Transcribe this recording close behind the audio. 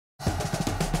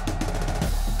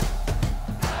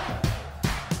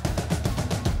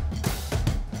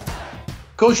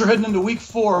Coach, you're heading into week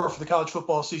 4 for the college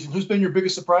football season. Who's been your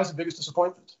biggest surprise and biggest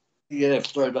disappointment? You have to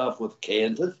start off with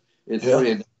Kansas. It's Yeah.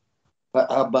 3-0.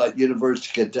 How about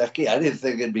University of Kentucky? I didn't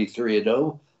think it'd be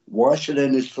 3-0.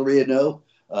 Washington is 3-0.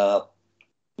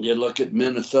 You look at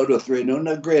Minnesota 3-0.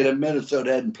 Now, granted,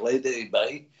 Minnesota hadn't played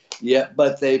anybody yet,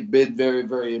 but they've been very,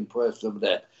 very impressive with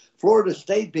that. Florida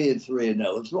State being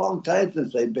 3-0. It's a long time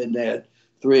since they've been there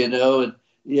 3-0. And,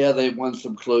 yeah, they won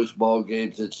some close ball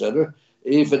games, etc.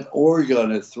 Even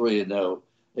Oregon at 3-0.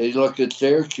 And you look at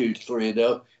Syracuse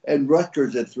 3-0 and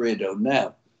Rutgers at 3-0.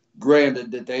 Now,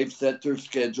 granted that they've set their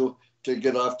schedule to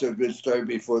get off to a good start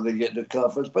before they get into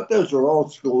conference, but those are all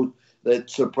schools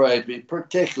that surprised me,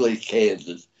 particularly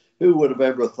Kansas. Who would have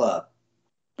ever thought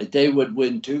that they would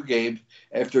win 2 games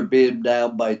after being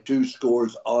down by 2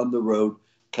 scores on the road,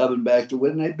 coming back to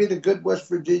win? They beat a good West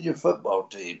Virginia football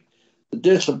team. The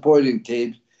disappointing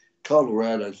teams,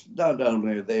 Colorado's, not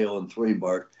only are they on 3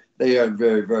 mark, they are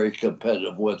very, very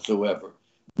competitive whatsoever.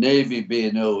 Navy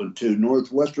being 0-2,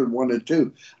 Northwestern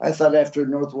 1-2. I thought after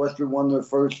Northwestern won their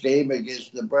first game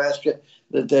against Nebraska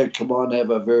that they'd come on and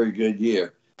have a very good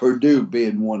year. Purdue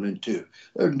being 1-2.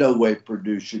 There's no way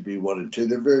Purdue should be 1-2.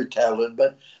 They're very talented,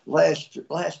 but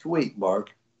last week,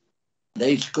 Mark,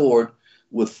 they scored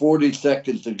with 40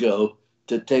 seconds to go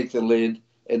to take the lead,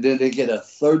 and then they get a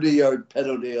 30-yard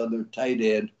penalty on their tight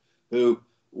end who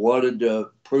wanted to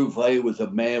prove he was a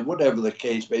man, whatever the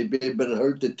case may be, but it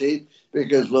hurt the team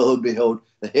because, lo and behold,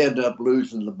 they end up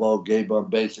losing the ball game on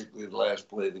basically the last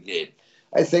play of the game.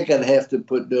 I think I'd have to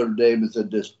put Notre Dame as a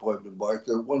disappointment, Mark.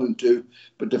 They're 1-2,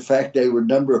 but the fact they were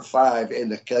number 5 in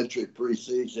the country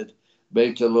preseason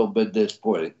makes it a little bit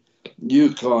disappointing.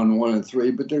 UConn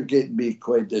 1-3, but they're getting beat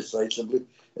quite decisively.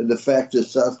 And the fact that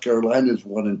South Carolina's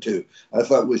 1-2, I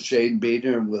thought with Shane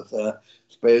Beaner and with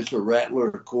Spencer Rattler,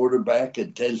 a quarterback,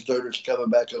 and 10 starters coming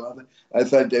back on, I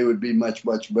thought they would be much,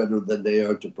 much better than they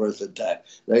are at the present time.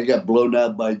 They got blown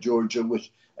out by Georgia,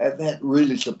 and that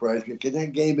really surprised me because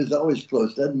that game is always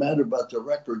close. Doesn't matter about the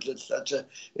records. It's such an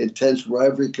intense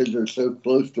rivalry because they're so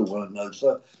close to one another.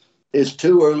 So it's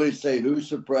too early to say who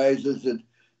surprises and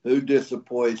who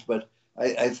disappoints, but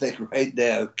I think right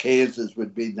now Kansas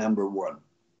would be number 1.